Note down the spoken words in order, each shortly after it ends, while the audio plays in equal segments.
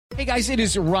Hey guys, it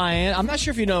is Ryan. I'm not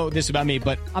sure if you know this about me,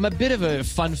 but I'm a bit of a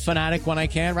fun fanatic when I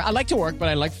can. I like to work, but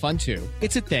I like fun too.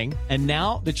 It's a thing. And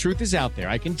now the truth is out there.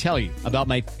 I can tell you about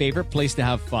my favorite place to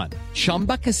have fun.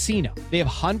 Chumba Casino. They have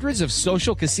hundreds of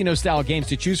social casino style games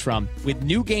to choose from with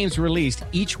new games released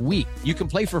each week. You can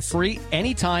play for free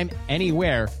anytime,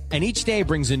 anywhere. And each day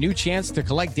brings a new chance to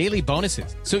collect daily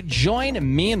bonuses. So join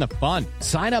me in the fun.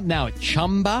 Sign up now at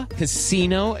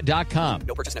ChumbaCasino.com.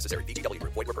 No purchase necessary. VGW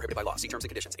Group. Void where prohibited by law. See terms and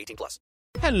conditions. 18+.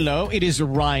 Hello, it is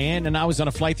Ryan, and I was on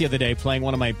a flight the other day playing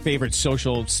one of my favorite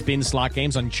social spin slot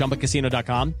games on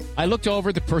ChumbaCasino.com. I looked over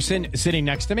at the person sitting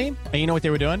next to me, and you know what they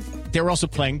were doing? They were also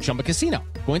playing Chumba Casino.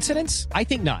 Coincidence? I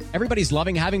think not. Everybody's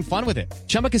loving having fun with it.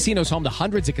 Chumba Casino is home to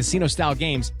hundreds of casino-style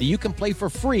games that you can play for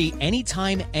free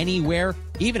anytime, anywhere,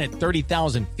 even at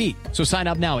 30,000 feet. So sign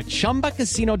up now at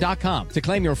ChumbaCasino.com to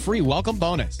claim your free welcome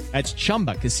bonus. That's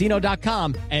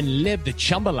ChumbaCasino.com and live the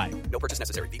Chumba life. No purchase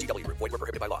necessary. VGW Group. Void where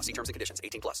prohibited by law. See terms and conditions.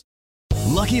 18+.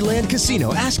 Lucky Land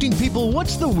Casino, asking people,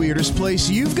 what's the weirdest place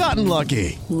you've gotten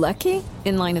lucky? Lucky?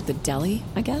 In line at the deli,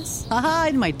 I guess? Aha,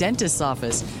 in my dentist's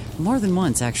office. More than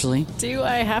once, actually. Do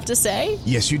I have to say?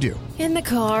 Yes, you do. In the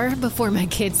car before my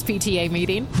kids' PTA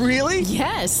meeting. Really?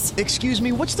 Yes. Excuse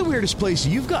me, what's the weirdest place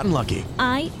you've gotten lucky?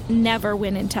 I never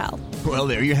win and tell. Well,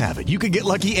 there you have it. You can get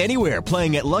lucky anywhere,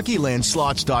 playing at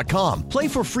LuckyLandSlots.com. Play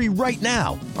for free right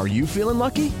now. Are you feeling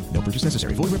lucky? No purchase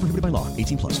necessary. Void where prohibited by law.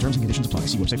 18+. Terms and conditions apply.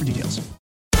 See website for details.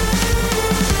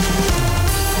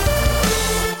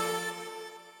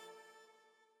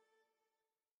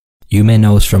 You may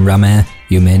know us from Ram-Air,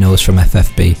 you may know us from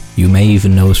FFB, you may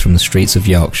even know us from the streets of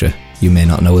Yorkshire, you may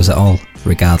not know us at all.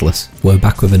 Regardless, we're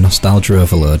back with a nostalgia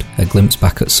overload, a glimpse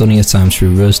back at sunnier times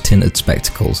through rose-tinted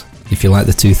spectacles. If you like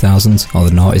the 2000s, or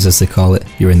the noughties as they call it,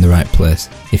 you're in the right place.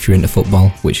 If you're into football,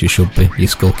 which you should be, you're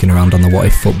skulking around on the What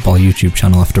If Football YouTube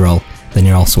channel after all, then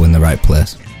you're also in the right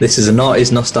place. This is a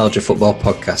Noughties Nostalgia Football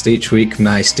podcast. Each week,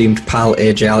 my esteemed pal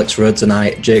AJ Alex Rhodes and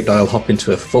I, Jake Doyle, hop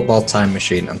into a football time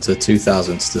machine and to the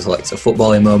 2000s to select a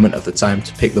footballing moment of the time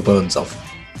to pick the bones of.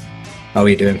 How are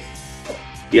you doing?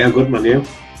 Yeah, good man, you?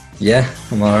 Yeah,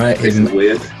 I'm alright. This is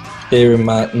weird. Here in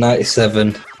my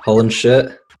 97 Holland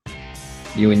shirt.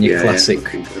 You and your classic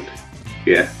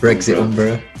Brexit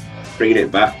umbrella. Bringing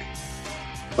it back.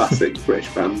 Classic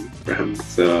British brand.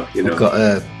 So, you know. I've got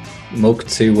a mug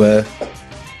to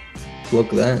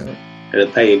plug there. And they're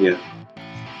paying you.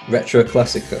 Retro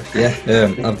Classico. Yeah,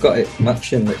 I've got it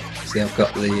matching. See, I've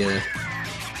got the...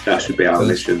 that should be our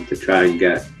mission, to try and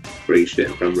get free shit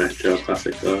from Retro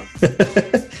Classico.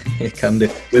 You can do.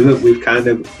 We've kind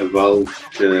of evolved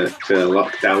to a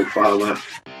lockdown format,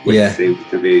 which seems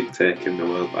to be taking the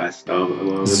world by storm at the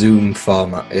moment. Zoom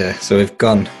format, yeah. So we've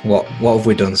gone, what have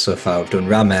we done so far? We've done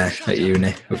Ram-Air at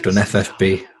uni, we've done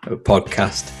FFB, a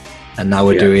podcast, and now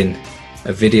we're doing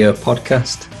a video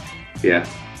podcast. Yeah.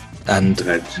 And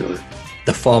eventually.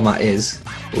 The format is,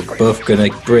 we're both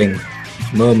going to bring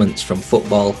moments from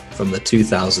football from the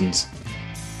 2000s.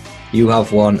 You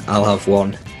have one, I'll have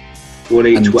one. One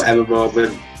each, whatever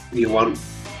moment you want.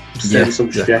 Send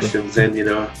some suggestions in, you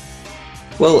know.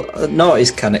 Well,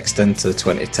 noughties can extend to the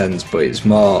 2010s, but it's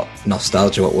more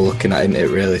nostalgia what we're looking at, isn't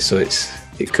it, really? So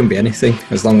it can be anything,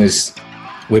 as long as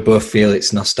we both feel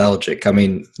it's nostalgic. I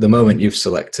mean, the moment you've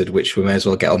selected, which we may as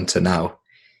well get on to now,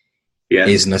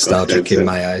 is nostalgic in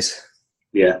my eyes.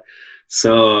 Yeah.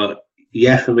 So,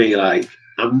 for me, like,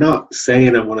 I'm not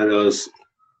saying I'm one of those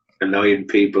annoying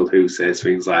people who says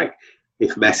things like,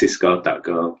 if Messi scored that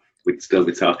goal, we'd still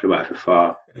be talking about it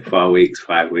for 4 weeks,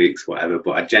 5 weeks, whatever.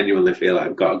 But I genuinely feel like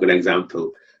I've got a good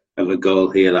example of a goal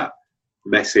here that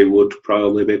Messi would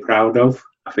probably be proud of.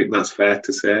 I think that's fair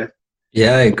to say.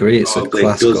 Yeah, I agree. It's a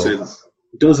class goal.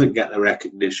 Doesn't get the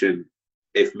recognition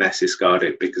if Messi scored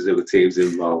it because of the teams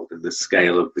involved and the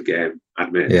scale of the game,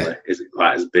 admittedly, isn't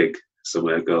quite as big as some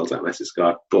of the goals that Messi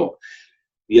scored. But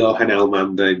Johan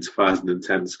Elmander in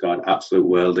 2010 scored absolute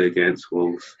worldie against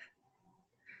Wolves.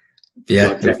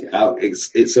 Yeah, check it out.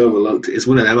 It's overlooked. It's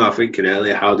one of them I was thinking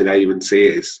earlier. How did I even see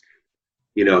it? It's,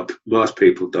 you know, most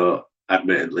people don't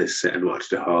admittedly sit and watch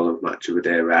the whole of Match of the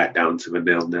Day right down to the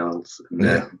 0-0s and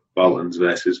the Boltons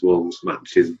versus Wolves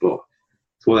matches. But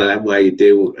it's one of them where you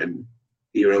do, and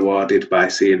you're rewarded by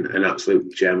seeing an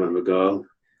absolute gem of a goal.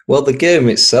 Well, the game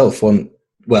itself, from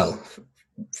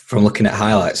looking at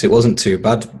highlights, it wasn't too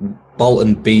bad.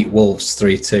 Bolton beat Wolves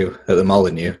 3-2 at the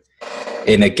Molineux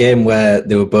in a game where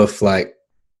they were both like,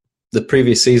 the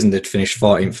previous season they'd finished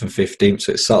 14th and 15th,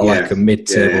 so it's sort of like a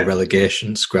mid-table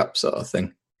relegation scrap sort of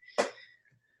thing.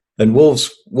 And Wolves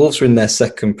were in their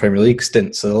second Premier League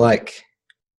stint, so they're like,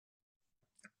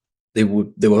 they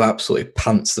were absolutely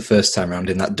pants the first time round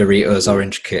in that Doritos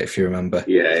orange kit, if you remember.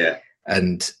 Yeah.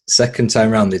 And second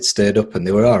time round, they'd stayed up and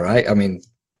they were all right. I mean,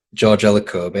 George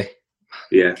Ellacobe,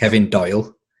 Kevin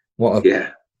Doyle, what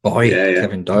a boy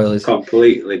Kevin Doyle is.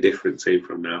 Completely different team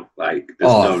from now. Like,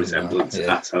 there's no resemblance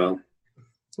at all.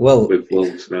 Well, with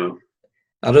Wolves now,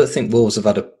 I don't think Wolves have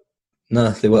had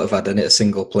they won't have had a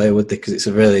single player, would they? Because it's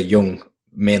a really young,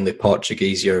 mainly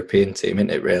Portuguese European team,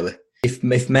 isn't it? Really, if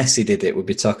Messi did it, we'd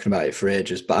be talking about it for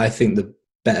ages. But I think the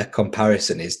better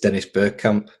comparison is Dennis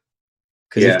Bergkamp,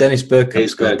 because if Dennis Bergkamp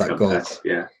scored that goal,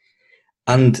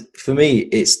 and for me,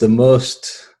 it's the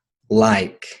most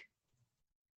like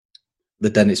the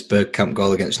Dennis Bergkamp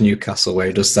goal against Newcastle, where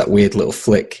he does that weird little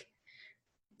flick.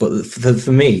 But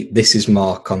for me, this is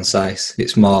more concise.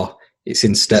 It's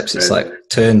in steps. It's like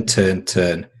turn,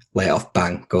 lay it off,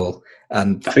 bang, goal.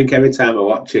 And I think every time I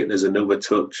watch it, there's another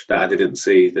touch that I didn't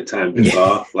see the time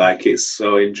before. Like, it's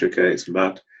so intricate, it's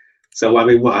mad. So, I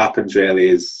mean, what happens really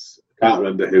is, I can't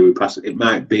remember who we passed. It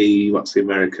might be, what's the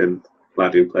American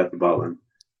lad who played for Bolton?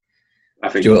 I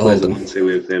think he plays the 1-2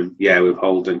 with him. Yeah, with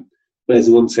Holden. Plays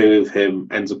the 1-2 with him,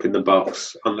 ends up in the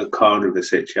box, on the corner of the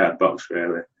 6-yard box,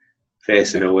 really.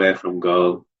 Facing away from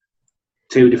goal.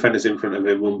 2 defenders in front of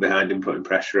him, 1 behind him, putting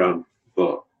pressure on.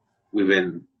 But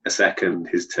within a second,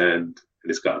 he's turned and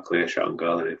he's got a clear shot on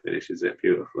goal and he finishes it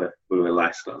beautifully with a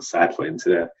nice little side foot into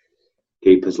the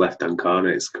keeper's left-hand corner.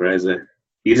 It's crazy.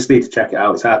 You just need to check it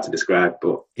out. It's hard to describe,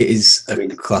 but it is a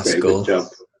class goal.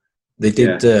 They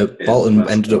did. Bolton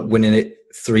ended up winning it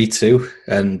 3-2,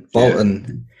 and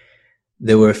Bolton.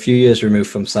 They were a few years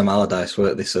removed from Sam Allardyce,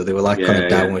 weren't they? So they were on a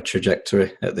downward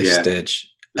trajectory at this stage.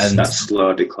 And that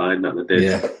slow decline that they did.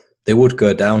 Yeah, they would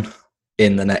go down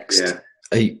in the next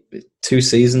 2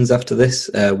 seasons after this.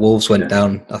 Wolves went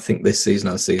down, I think, this season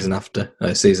or season after.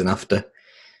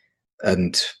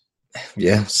 And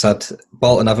sad.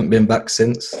 Bolton haven't been back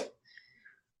since.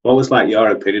 What was your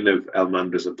opinion of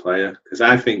Elmander as a player? Because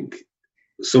I think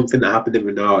something that happened in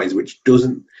the noughties, which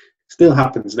still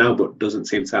happens now, but doesn't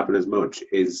seem to happen as much,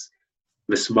 is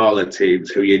the smaller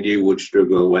teams who you knew would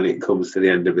struggle when it comes to the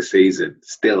end of the season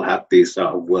still had these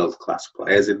sort of world-class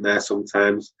players in there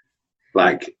sometimes.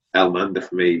 Like Elmander,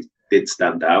 for me, did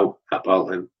stand out at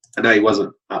Bolton. I know he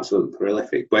wasn't absolutely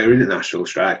prolific, but he was an international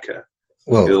striker.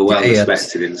 Well, who were well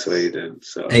respected in Sweden.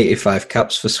 So 85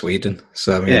 caps for Sweden.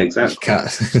 So, I mean, exactly.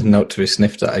 Can't, not to be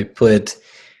sniffed at. I played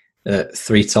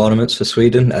 3 tournaments for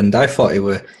Sweden, and I thought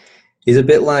he's a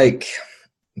bit like,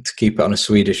 to keep it on a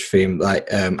Swedish theme,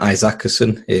 like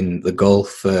Isaacson in the goal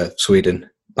for Sweden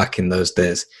back in those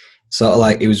days. Sort of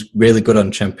like, he was really good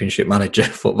on Championship Manager,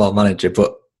 Football Manager,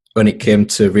 but when it came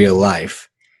to real life,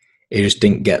 he just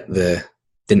didn't hit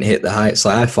the heights.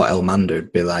 Like, I thought Elmander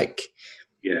would be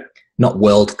not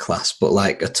world class, but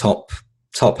like a top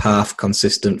half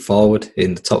consistent forward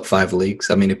in the top 5 leagues.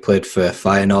 I mean, he played for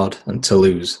Feyenoord and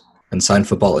Toulouse and signed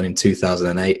for Bolton in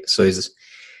 2008. So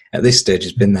at this stage,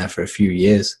 he's been there for a few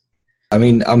years. I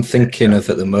mean, I'm thinking of,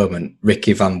 at the moment,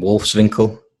 Ricky van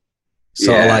Wolfswinkel.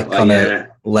 Sort of on a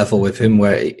level with him,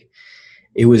 where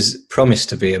he was promised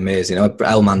to be amazing.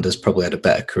 Elmander's probably had a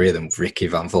better career than Ricky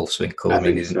van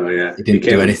Wolfswinkel. He didn't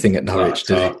do anything at Norwich,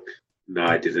 did he? No,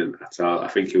 I didn't at all. I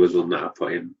think he was one that I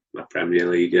put in my Premier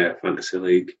League, Fantasy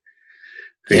League,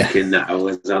 thinking that I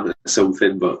was on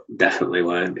something, but definitely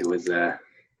weren't. It was a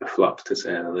flop, to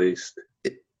say the least.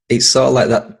 It's sort of like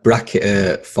that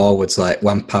bracket forwards like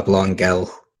Juan Pablo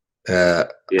Angel,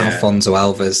 Alfonso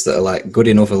Alves, that are like good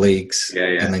in other leagues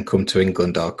and then come to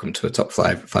England or come to a top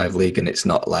five league, and it's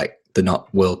not like they're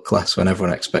not world class when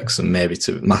everyone expects them maybe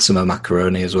to. Massimo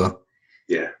Macaroni as well.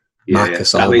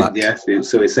 Marcus Alback.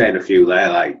 So we're saying a few there,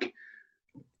 like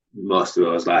most of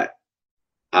those, like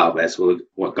Alves,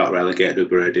 what got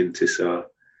relegated we were into. So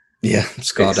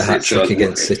scored a hat trick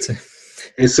against City.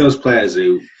 It's those players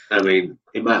who, I mean,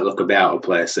 it might look a bit out of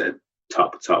place at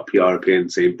top European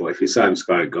team, but if you saw him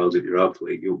scoring goals in Europa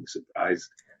League, you won't be surprised.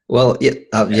 Well,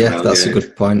 that's a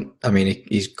good point. I mean,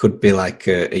 he could be like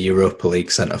a Europa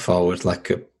League centre forward,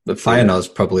 like Feyenoord's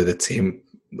probably the team.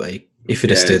 Like, if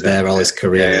he'd have stayed there all his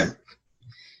career,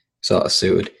 sort of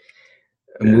suited.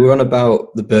 And we were on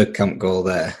about the Bergkamp goal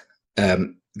there.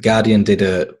 Guardian did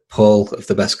a poll of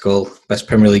the best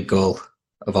Premier League goal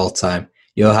of all time.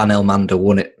 Johan Elmander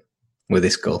won it with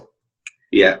this goal.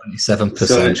 27%.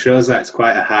 So it shows that it's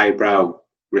quite a highbrow,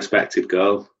 respected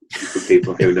goal for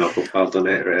people who know football, done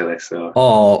it really. So,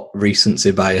 or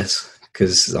recency bias,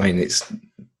 because I mean it's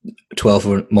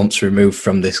 12 months removed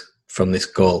from this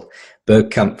goal.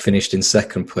 Bergkamp finished in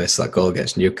second place, that goal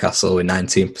against Newcastle, with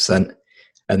 19%,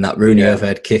 and that Rooney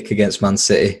overhead kick against Man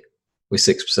City with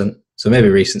 6%. So maybe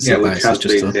recency which bias is has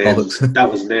just been a named. bollocks.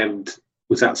 That was named.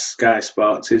 Was that Sky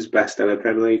Sports' best ever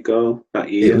Premier League goal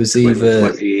that year? It was either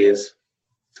 20 years.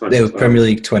 They were Premier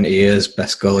League 20 years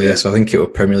best goal year, so I think it was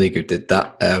Premier League who did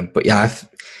that. But yeah,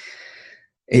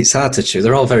 it's hard to choose.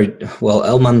 They're all very well.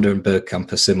 Elmander and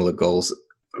Bergkamp are similar goals.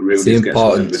 Rooney's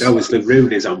but obviously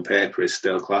Rooney's on paper is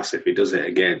still class if he does it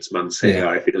against Man City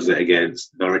or if he does it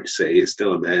against Norwich City. It's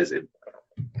still amazing.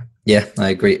 Yeah, I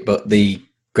agree. But the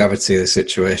gravity of the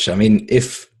situation. I mean,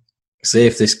 if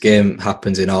this game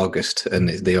happens in August and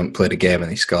they haven't played a game and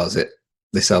he scores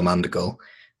this Elmander goal,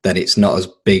 then it's not as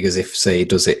big as if, say, he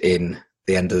does it in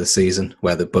the end of the season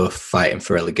where they're both fighting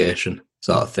for relegation,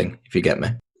 sort of thing, if you get me.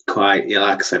 Quite, yeah,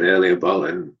 like I said earlier,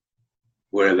 Bolton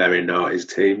were a very naughty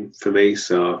team for me.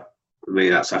 So, for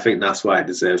me, I think that's why it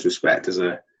deserves respect as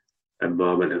a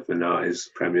moment of the naughties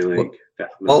Premier League.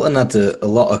 Definitely. Bolton had a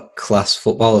lot of class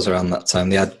footballers around that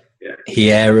time. They had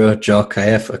Hierro,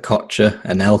 Djorkaeff, Okocha,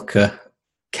 Anelka,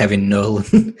 Kevin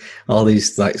Nolan, all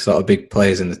these like sort of big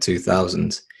players in the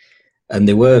 2000s. And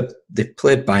they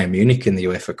played Bayern Munich in the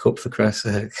UEFA Cup, for Christ's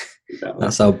sake. Exactly.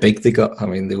 That's how big they got. I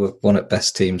mean, they were one of the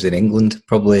best teams in England,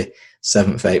 probably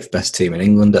 7th, 8th best team in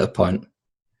England at a point.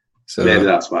 So maybe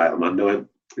that's why Elmander went.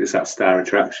 It's that star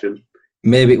attraction.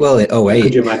 Maybe, well, in 08.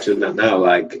 Could you imagine that now,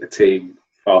 like a team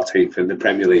 14th in the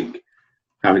Premier League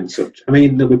having such... I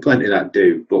mean, there'll be plenty that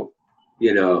do, but,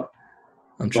 you know,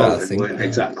 I'm trying to think. Weren't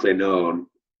exactly known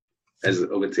as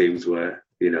other teams were,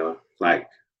 you know, like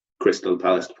Crystal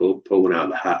Palace pulling out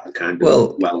the hat, kind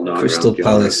of well-known. Crystal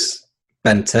Palace,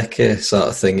 Benteke sort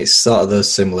of thing. It's sort of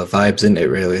those similar vibes, isn't it,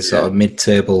 really? Sort of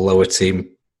mid-table, lower team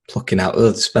plucking out.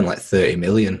 They spent like 30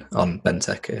 million on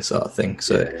Benteke sort of thing.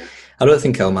 So I don't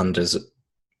think Elmander's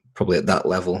probably at that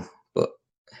level, but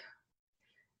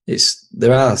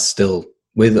there are still,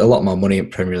 with a lot more money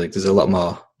in Premier League, there's a lot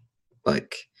more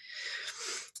like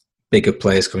bigger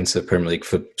players coming to the Premier League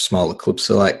for smaller clubs.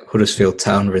 So like Huddersfield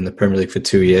Town were in the Premier League for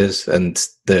 2 years and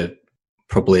they're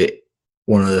probably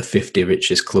one of the 50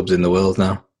 richest clubs in the world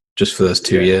now, just for those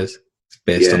 2 years,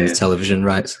 based on the television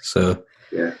rights. So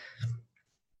a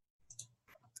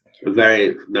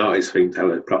very nice thing to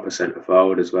have a proper centre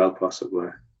forward as well, possibly.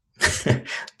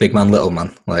 Big man, little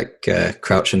man, like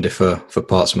Crouch and Defoe for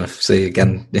Portsmouth. See,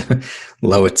 again,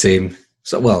 lower team.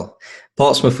 So, well,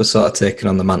 Portsmouth was sort of taking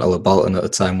on the mantle of Bolton at the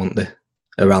time, weren't they?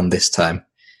 Around this time.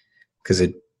 Because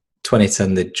in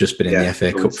 2010, they'd just been in the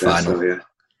FA Cup final. So,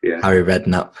 Harry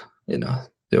Redknapp, you know,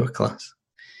 they were class.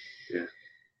 Yeah.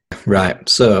 Right,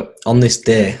 so on this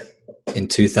day in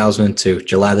 2002,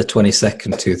 July the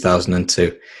 22nd,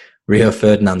 2002, Rio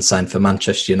Ferdinand signed for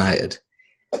Manchester United.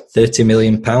 £30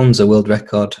 million, a world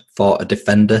record for a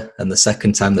defender, and the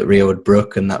second time that Rio had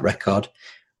broken that record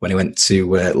when he went to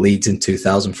Leeds in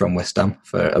 2000 from West Ham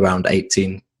for around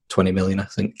 18, 20 million, I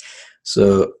think.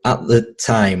 So at the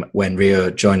time when Rio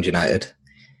joined United,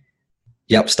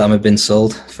 Jaap Stam had been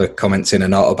sold for comments in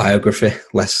an autobiography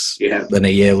less than a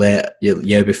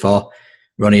year before.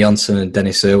 Ronnie Johnson and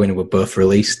Dennis Irwin were both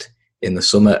released in the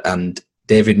summer, and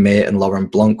David May and Laurent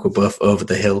Blanc were both over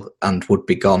the hill and would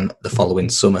be gone the following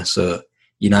summer. So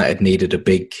United needed a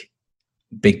big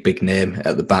name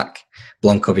at the back.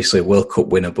 Blanc, obviously a World Cup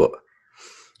winner, but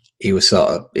he was sort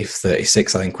of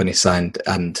 36, I think, when he signed.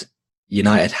 And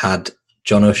United had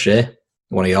John O'Shea,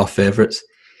 one of your favourites,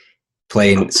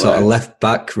 playing sort of left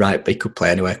back, right, but he could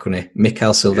play anywhere, couldn't he?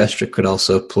 Mikael Silvestre could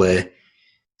also play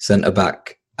centre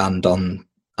back and on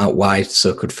out wide,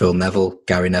 so could Phil Neville,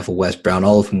 Gary Neville, Wes Brown.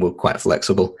 All of them were quite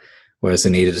flexible, whereas they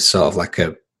needed a sort of like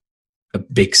a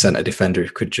big centre defender who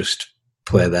could just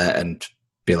play there and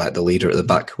be like the leader at the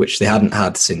back, which they hadn't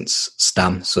had since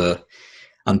Stam. So,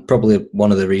 and probably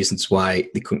one of the reasons why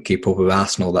they couldn't keep up with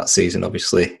Arsenal that season,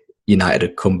 obviously, United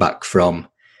had come back from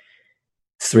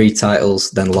 3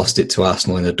 titles, then lost it to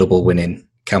Arsenal in a double winning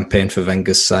campaign for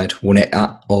Wenger's side, won it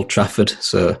at Old Trafford.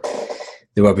 So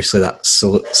there were obviously that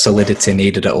solidity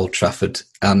needed at Old Trafford.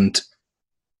 And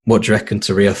what do you reckon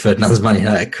to Rio Ferdinand's Man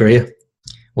United career?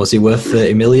 Was he worth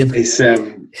 30 million?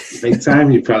 It's big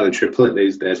time. You'd probably triple it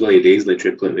these days. Well, you'd easily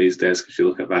triple it these days because you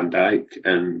look at Van Dijk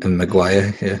and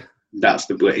Maguire. Yeah, that's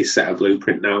he's set a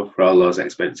blueprint now for all those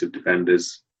expensive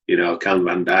defenders. You know, can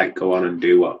Van Dijk go on and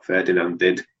do what Ferdinand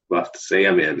did? We'll have to see.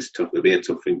 I mean, it'll be a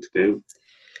tough thing to do.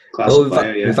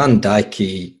 With Van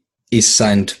Dijk, he's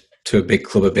signed to a big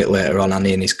club a bit later on, and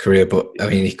in his career, but I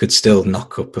mean, he could still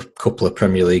knock up a couple of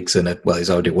Premier Leagues and he's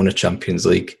already won a Champions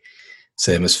League,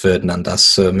 same as Ferdinand has.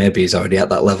 So maybe he's already at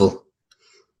that level.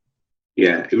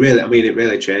 Yeah, it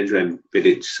really changed when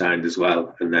Vidic signed as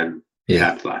well, and then he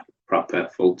had like a proper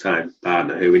full-time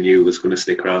partner who we knew was going to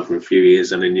stick around for a few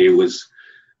years, and he knew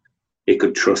he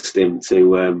could trust him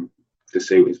to to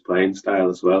suit his playing style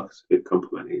as well. So they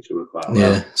complement each other quite well.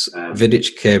 Yeah,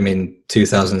 Vidic came in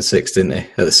 2006, didn't he?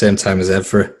 At the same time as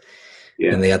Evra.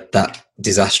 Yeah. And they had that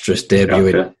disastrous debut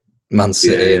in Man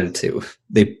City.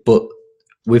 And but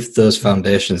with those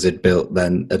foundations they'd built,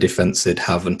 then a defence they'd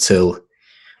have until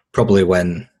probably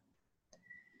when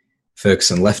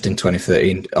Ferguson left in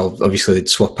 2013. Obviously, they'd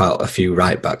swap out a few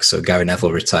right-backs. So Gary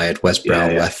Neville retired, Wes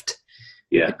Brown left.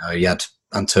 Yeah. You had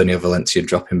Antonio Valencia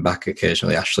dropping back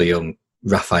occasionally, Ashley Young,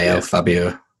 Rafael,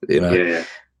 Fabio,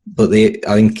 But I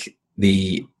think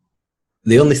the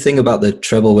only thing about the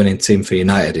treble-winning team for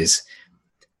United is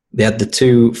they had the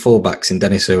two fullbacks in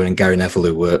Dennis Irwin and Gary Neville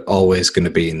who were always going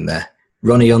to be in there.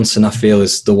 Ronnie Johnson, I feel,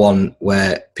 is the one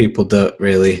where people don't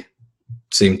really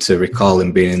seem to recall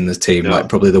him being in the team, like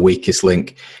probably the weakest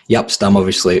link. Jaap Stam,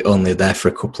 obviously, only there for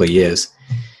a couple of years.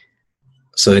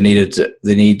 So they needed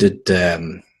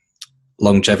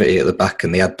longevity at the back,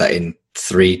 and they had that in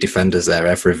three defenders there,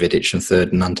 Evra, Vidic and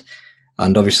Ferdinand.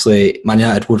 And obviously, Man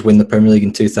United would win the Premier League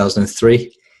in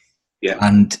 2003. Yeah.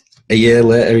 And a year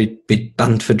later, he'd be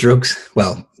banned for drugs.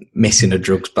 Well, missing a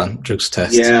drugs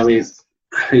test. Yeah, I mean,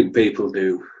 I think people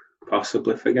do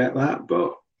possibly forget that,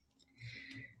 but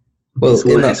it's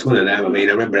one of them. I mean,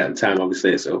 I remember at the time,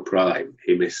 obviously, it's upright.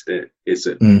 He missed it.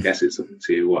 I guess it's up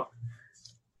to you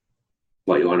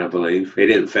what you want to believe. He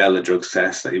didn't fail the drugs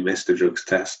test, that he missed the drugs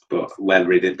test, but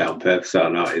whether he did that on purpose or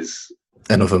not is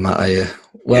another matter, yeah.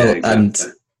 Well, exactly. And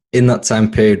in that time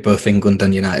period, both England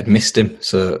and United missed him.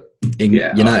 So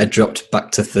United dropped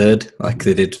back to third, like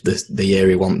they did the year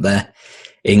he went there.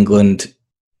 England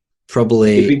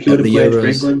probably. Do you think he would have played for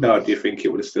England, or do you think it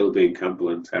would have still been Campbell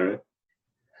and Terry?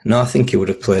 No, I think he would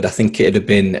have played. I think it'd have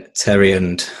been Terry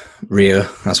and Rio,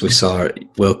 as we saw at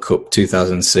World Cup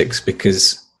 2006,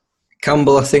 because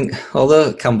Campbell, I think,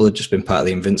 although Campbell had just been part of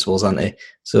the Invincibles, hadn't he?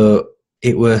 So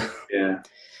it were. Yeah.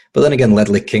 But then again,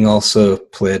 Ledley King also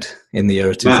played in the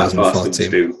Euro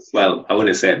 2014. Well, I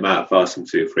wouldn't say it might have forced him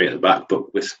to free at the back,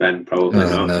 but with Sven, probably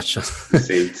not. No, he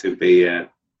seemed to be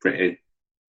pretty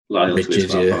loyal to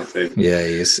his team. Yeah,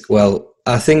 he is. Well,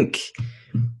 I think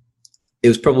it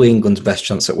was probably England's best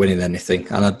chance at winning anything,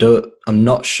 and I'm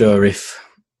not sure if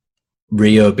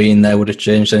Rio being there would have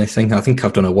changed anything. I think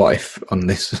I've done a what if on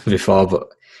this before, but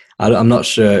I'm not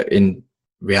sure in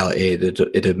reality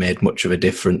it'd have made much of a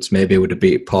difference. Maybe it would have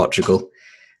beat Portugal,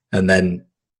 and then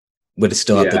would have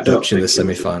still had the Dutch in the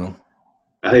semi-final.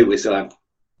 I think we still had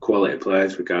quality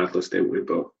players regardless, didn't we?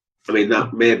 But I mean,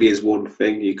 that maybe is one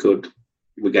thing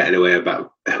we're getting away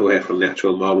from the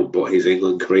actual moment, but his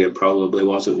England career probably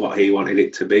wasn't what he wanted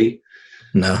it to be.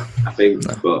 No, I think.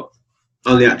 No. But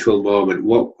on the actual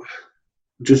moment,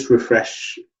 just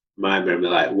refresh my memory,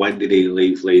 like when did he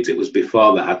leave Leeds? It was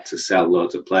before they had to sell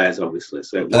loads of players, obviously,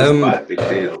 so it was quite a big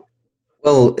deal.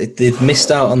 Well, they'd missed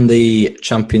out on the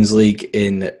Champions League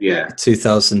in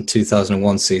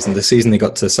 2000-2001 season. The season they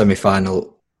got to the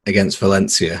semi-final against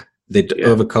Valencia, they'd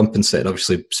overcompensated,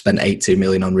 obviously spent 80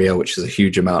 million on Rio, which is a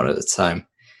huge amount at the time.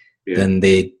 Yeah. Then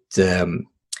they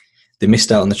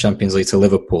missed out on the Champions League to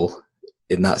Liverpool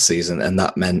in that season, and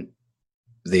that meant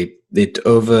they'd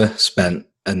overspent,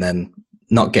 and then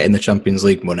not getting the Champions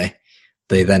League money,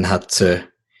 they then had to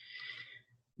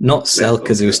not sell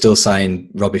because they were still signing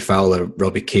Robbie Fowler,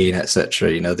 Robbie Keane,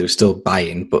 etc. They were still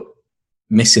buying, but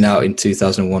missing out in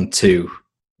 2001-2,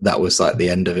 that was like the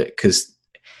end of it, because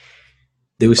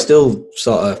they were still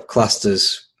sort of classed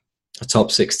as a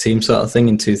top six team sort of thing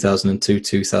in 2002,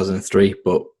 2003,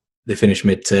 but they finished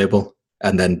mid-table,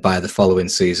 and then by the following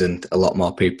season, a lot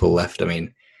more people left. I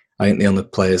mean, I think the only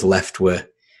players left were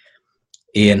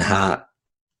Ian Hart,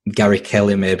 Gary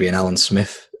Kelly maybe, and Alan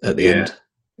Smith at the end,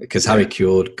 because Harry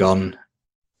Kewell had gone.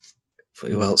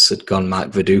 Who else had gone? Mark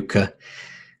Viduka.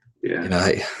 Yeah,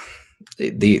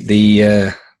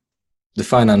 the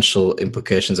financial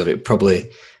implications of it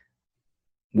probably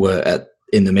were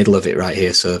in the middle of it right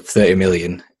here. So 30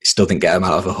 million still didn't get them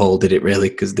out of a hole, did it really?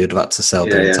 Because they'd have had to sell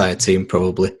the entire team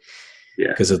probably,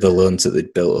 because of the loans that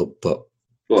they'd built up.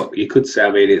 But you could say,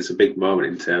 I mean, it's a big moment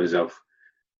in terms of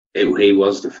he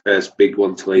was the first big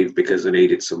one to leave because they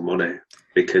needed some money,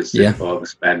 because they've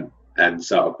overspent and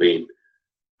sort of been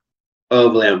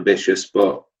overly ambitious.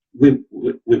 But we've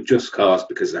just caused,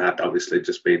 because they had obviously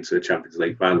just been to the Champions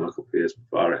League final a couple of years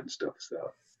before it and stuff. So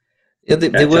they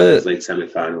were Champions League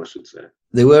semi-final, I should say.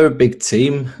 They were a big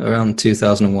team around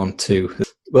 2001-2.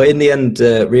 But in the end,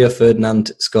 Rio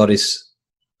Ferdinand scored his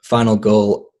final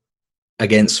goal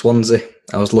against Swansea.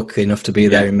 I was lucky enough to be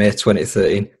there in May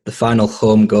 2013. The final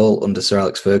home goal under Sir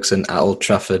Alex Ferguson at Old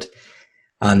Trafford.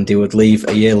 And he would leave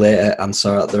a year later and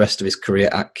saw out the rest of his career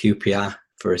at QPR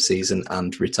for a season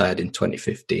and retired in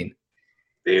 2015.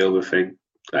 the other thing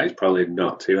that he's probably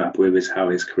not too happy with is how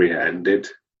his career ended,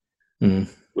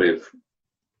 with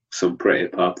some pretty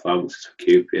poor performances for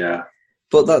QPR.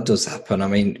 But that does happen. I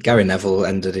mean, Gary Neville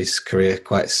ended his career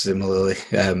quite similarly,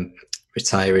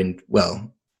 retiring,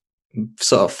 well,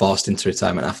 sort of forced into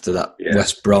retirement after that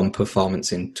West Brom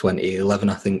performance in 2011,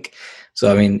 I think.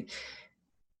 So, I mean,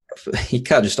 he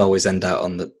can't just always end out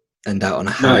on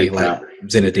a high like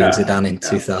Zinedine Zidane in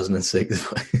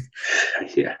 2006.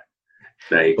 Yeah.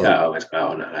 No, you can't always go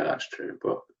out on a high, that's true.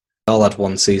 But all had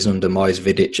one season under Moyes,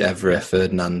 Vidic, Evra,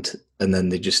 Ferdinand, and then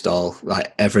they just all,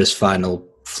 like, Evra's final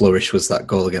flourish was that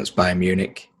goal against Bayern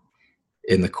Munich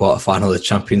in the quarterfinal of the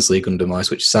Champions League under Moyes,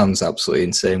 which sounds absolutely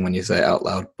insane when you say it out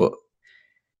loud, but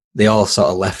they all sort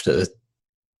of left at the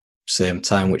same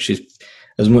time, which is,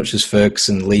 as much as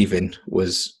Ferguson leaving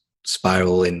was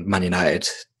spiraling Man United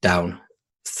down,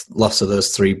 loss of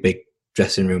those three big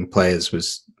dressing room players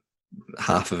was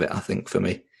half of it, I think, for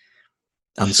me.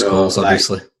 And so, Scholes,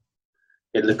 obviously.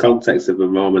 In the context of the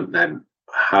moment then,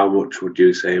 how much would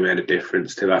you say made a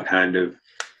difference to that kind of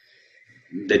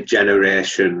the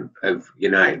generation of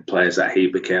United players that he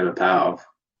became a part of?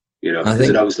 You know, because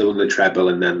it obviously won the treble,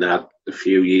 and then they had a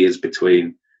few years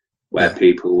between where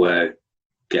people were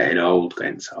getting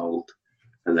sold,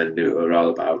 and then it were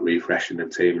all about refreshing the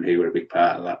team, and he were a big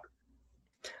part of that.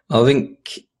 I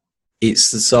think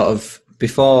it's the sort of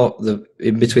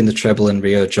in between the treble and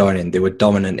Rio joining, they were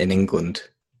dominant in England,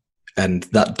 and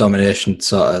that domination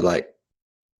sort of like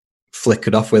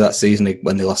flickered off with that season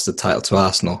when they lost the title to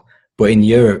Arsenal. But in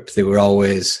Europe, they were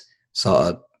always sort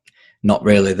of not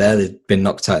really there. They'd been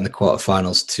knocked out in the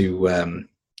quarterfinals to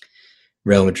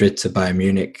Real Madrid, to Bayern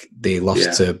Munich. They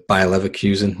lost to Bayer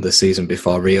Leverkusen the season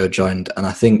before Rio joined. And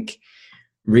I think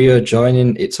Rio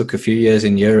joining, it took a few years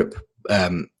in Europe,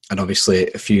 and obviously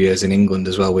a few years in England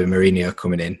as well, with Mourinho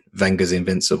coming in, Wenger's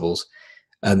Invincibles.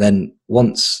 And then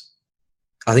once,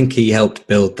 I think he helped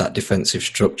build that defensive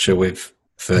structure with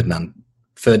Ferdinand,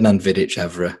 Vidic,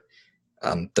 Evra,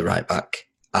 and the right back.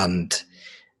 And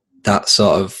that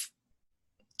sort of,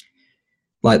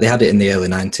 like they had it in the early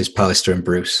 90s, Pallister and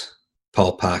Bruce,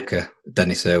 Paul Parker,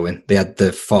 Dennis Irwin. They had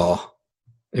the four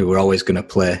who were always going to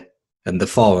play. And the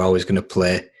four were always going to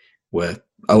play were,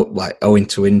 owing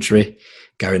to injury,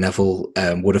 Gary Neville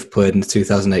would have played in the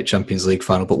 2008 Champions League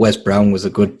final, but Wes Brown was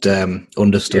a good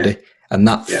understudy. And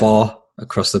that four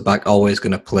across the back always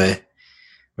going to play. I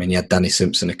mean, you had Danny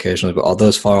Simpson occasionally, but all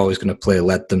those four always going to play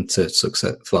led them to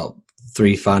success. Well,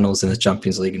 3 finals in the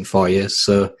Champions League in 4 years.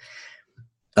 So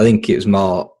I think it was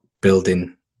more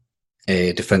building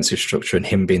a defensive structure, and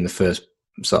him being the first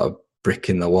sort of brick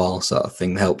in the wall sort of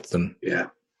thing helped them. Yeah.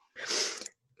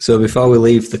 So before we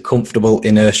leave the comfortable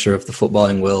inertia of the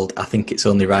footballing world, I think it's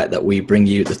only right that we bring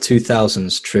you the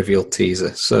 2000s trivial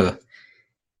teaser. So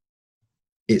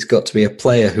it's got to be a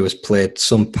player who has played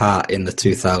some part in the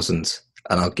 2000s.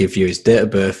 And I'll give you his date of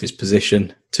birth, his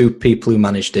position, 2 people who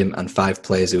managed him, and 5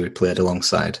 players who he played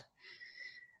alongside.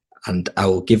 And I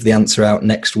will give the answer out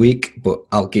next week, but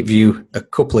I'll give you a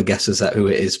couple of guesses at who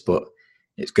it is, but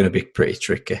it's going to be pretty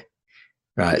tricky.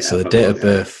 Right, so the date of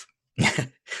birth...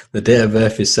 The date of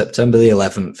birth is September the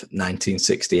 11th,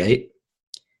 1968.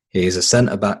 He is a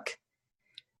centre-back.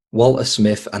 Walter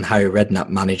Smith and Harry Redknapp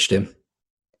managed him.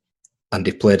 And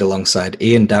he played alongside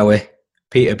Ian Dowie,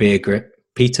 Peter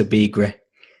Beagrie,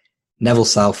 Neville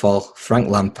Southall, Frank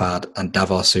Lampard and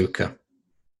Davor Suker.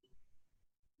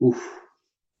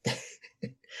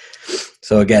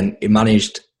 So again, he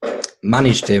managed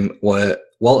him were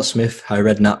Walter Smith,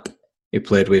 Harry Redknapp, who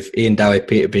played with Ian Dowie,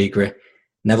 Peter Beagrie,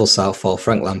 Neville Southall,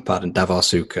 Frank Lampard and Davor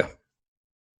Suker.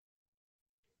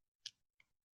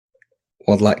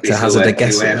 Would like to hazard a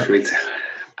guess?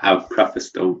 I'm proper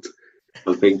stumped.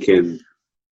 I'm thinking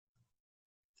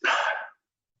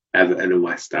Everton and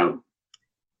West Ham.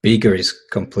 Beager is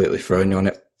completely throwing you on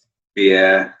it.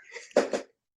 Yeah. I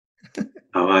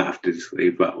might have to just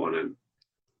leave that one in.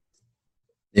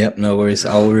 Yep, no worries.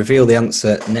 I'll reveal the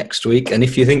answer next week. And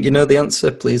if you think you know the answer,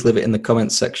 please leave it in the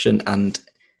comments section and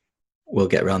we'll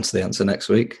get around to the answer next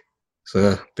week.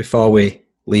 So before we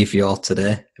leave you all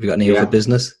today, have you got any other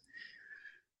business?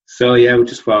 So we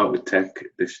just thought we'd take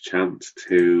this chance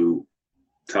to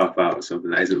talk about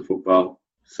something that isn't football.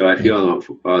 So if you all want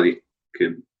football, you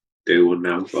can do one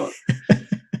now. But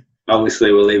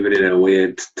obviously we're living in a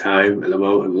weird time at the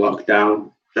moment of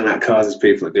lockdown, and that causes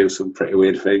people to do some pretty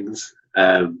weird things.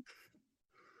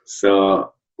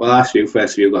 So we'll ask you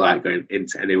first if you've got going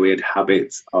into any weird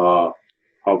habits or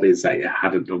hobbies that you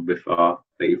hadn't done before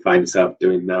that you find yourself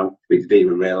doing now, but you didn't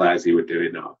even realise you were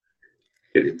doing or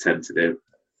didn't intend to do.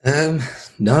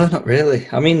 No, not really.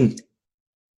 I mean,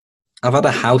 I've had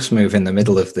a house move in the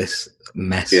middle of this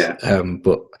mess, Yeah.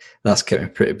 But that's kept me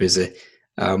pretty busy.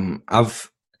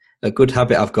 A good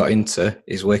habit I've got into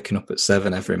is waking up at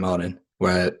 7 every morning,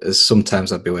 whereas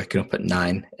sometimes I'd be waking up at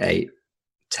 9, 8,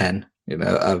 10,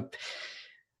 but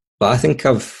I think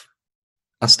I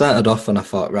started off and I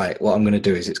thought, right, what I'm going to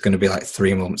do is it's going to be like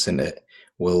 3 months in it.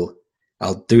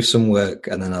 I'll do some work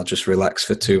and then I'll just relax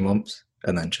for 2 months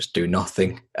and then just do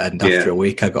nothing. And after a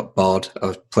week, I got bored. I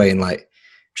was playing like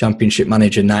Championship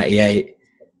Manager 98,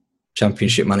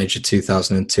 Championship Manager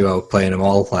 2002. I was playing them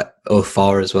all, like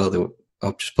 04 as well. I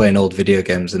was just playing old video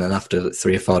games, and then after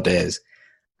 3 or 4 days,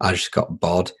 I just got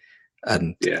bored.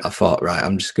 And I thought, right,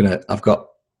 I've got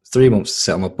 3 months to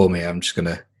sit on my bum here. I'm just going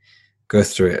to go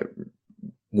through it,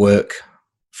 work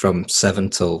from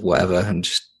 7 till whatever, and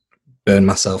just burn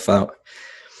myself out.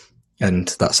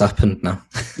 And that's happened now.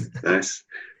 Nice.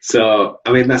 So,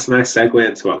 I mean, that's a nice segue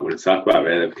into what I'm going to talk about,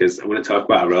 really, because I'm going to talk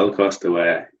about a roller coaster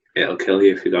where it'll kill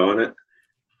you if you go on it.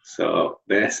 So,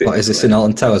 basically... What, is this in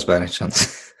Alton Towers by any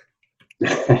chance?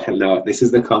 No, this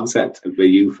is the concept of the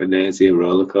euthanasia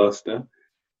roller coaster.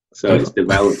 So it's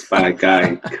developed by a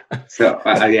guy. So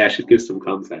I should give some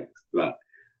context. But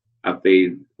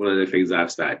one of the things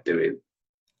I've started doing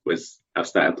was I've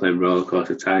started playing Roller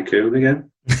Coaster Tycoon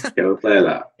again. You ever play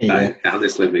that? Yeah. I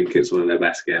honestly think it's one of the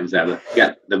best games ever.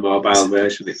 Yeah, the mobile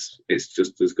version, it's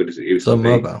just as good as it used to be.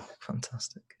 Mobile,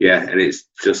 fantastic. Yeah, and it's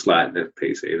just like the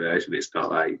PC version. It's not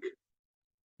like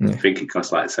I think it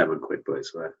costs like £7, but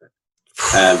it's worth it.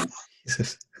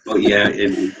 But yeah,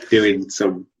 in doing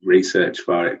some research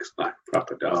for it, 'cause like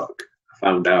proper dark, I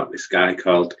found out this guy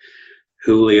called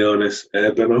Julianus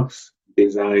Urbanos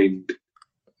designed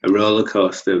a roller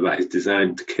coaster that is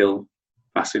designed to kill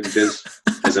passengers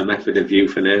as a method of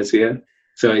euthanasia.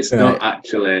 So it's not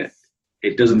actually,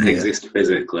 it doesn't exist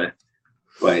physically,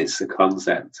 but it's a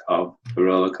concept of a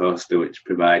roller coaster which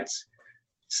provides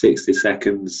 60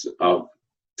 seconds of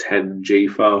 10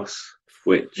 G-force,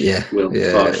 which will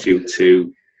force you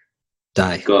to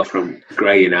die, go from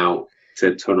greying out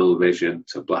to tunnel vision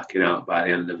to blacking out by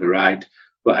the end of the ride.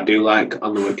 But I do like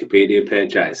on the Wikipedia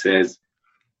page it says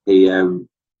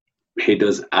he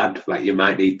does add, like, you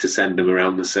might need to send them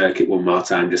around the circuit one more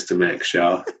time just to make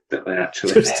sure that they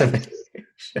actually. Just to make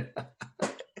sure.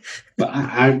 But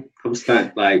I'm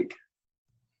starting, like,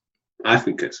 I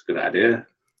think it's a good idea.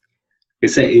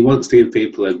 He wants to give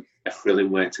people a thrilling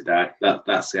way to die.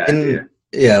 That's the idea.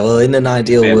 Well, in an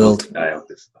ideal world, die,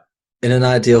 in an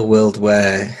ideal world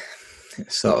where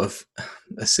sort of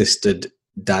assisted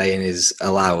dying is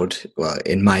allowed, well,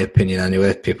 in my opinion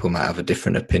anyway, people might have a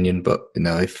different opinion, but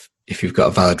if you've got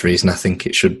a valid reason, I think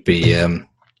it should be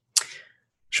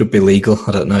legal.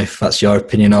 I don't know if that's your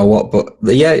opinion or what, but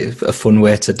yeah, it's a fun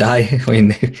way to die. I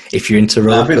mean, if you're into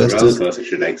roller coasters, roller coasters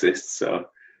should exist. So,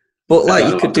 but like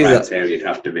you could do that. You'd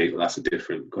have to meet. Well, that's a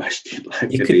different question.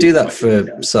 Like, you could do that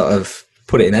for sort of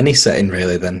put it in any setting,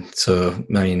 really. Then, so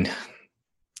I mean,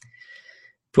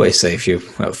 what do you say if you're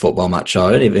at a football match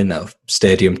or even a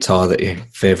stadium tour that your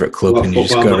favourite club, and you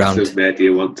just go around? What made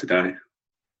you want to die?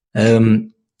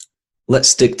 Let's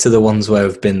stick to the ones where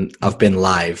I've been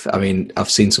live. I mean,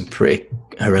 I've seen some pretty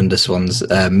horrendous ones.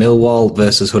 Millwall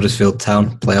versus Huddersfield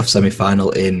Town playoff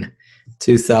semi-final in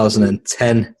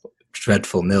 2010.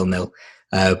 Dreadful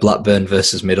 0-0. Blackburn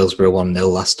versus Middlesbrough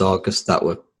 1-0 last August. That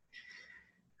were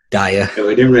dire. Yeah,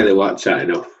 we didn't really watch that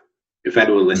enough. If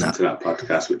anyone listened to that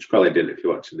podcast, which probably didn't if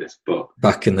you're watching this, but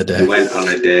back in the day, we went on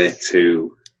a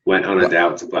day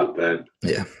out to Blackburn.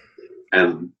 Yeah.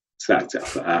 And sacked it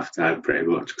off at half time pretty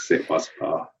much because it was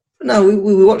far. No,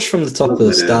 we watched from the top of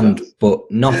the stand, but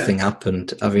nothing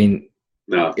happened. I mean,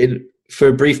 no. For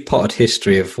a brief potted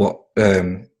history of what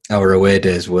our away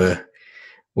days were,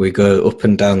 we go up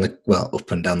and down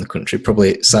the country,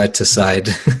 probably side to side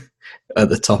at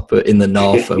the top in the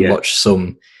north, and watch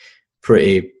some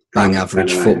pretty bang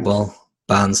average football.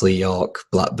 Barnsley, York,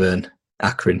 Blackburn,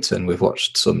 Accrington. We've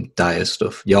watched some dire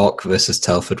stuff. York versus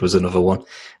Telford was another one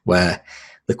where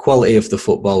the quality of the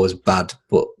football was bad,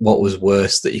 but what was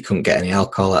worse, that you couldn't get any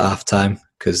alcohol at half time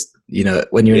because,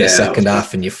 when you're in the second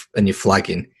half and you're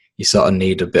flagging, you sort of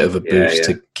need a bit of a boost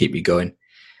to keep you going.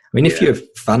 I mean, if you're a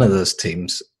fan of those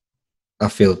teams, I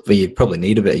feel you'd probably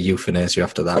need a bit of euthanasia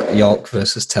after that. York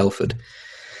versus Telford.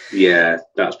 Yeah,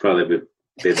 that's probably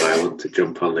been my one to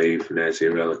jump on the euthanasia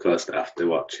roller coaster after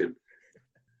watching.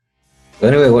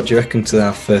 But anyway, what do you reckon to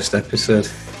our first episode?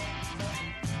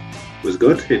 It was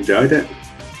good, enjoyed it.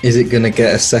 Is it going to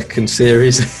get a second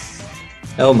series?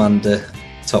 Elmander,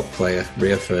 top player.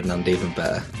 Rio Ferdinand, even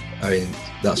better. I mean,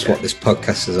 that's what this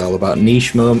podcast is all about.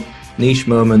 Niche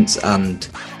moments and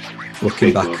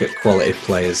looking back at quality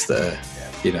players that are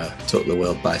took the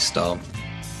world by storm.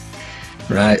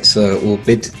 Right, so we'll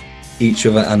bid each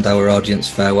other and our audience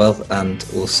farewell, and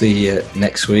we'll see you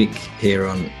next week here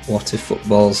on What If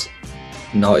Football's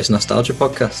Naughty's Nostalgia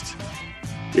podcast.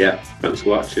 Yeah, thanks for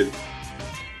watching.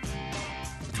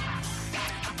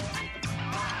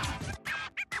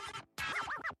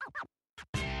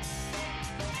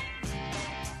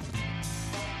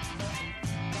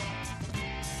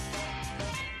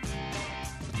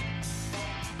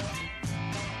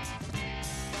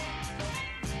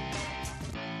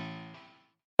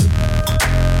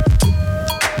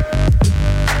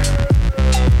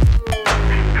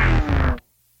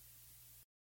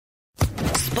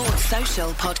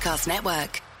 Podcast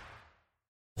Network.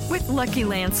 With Lucky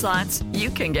Land Slots, you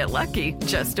can get lucky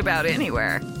just about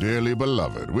anywhere. Dearly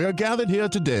beloved, we are gathered here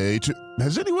today to...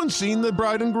 Has anyone seen the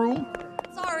bride and groom?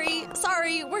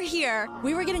 Sorry, we're here.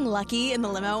 We were getting lucky in the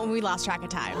limo and we lost track of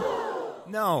time.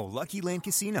 No, Lucky Land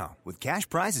Casino, with cash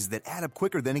prizes that add up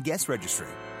quicker than a guest registry.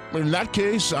 In that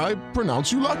case, I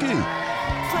pronounce you lucky.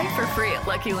 Play for free at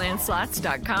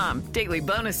LuckyLandSlots.com. Daily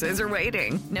bonuses are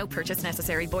waiting. No purchase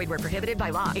necessary. Void where prohibited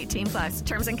by law. 18+.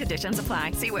 Terms and conditions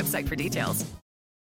apply. See website for details.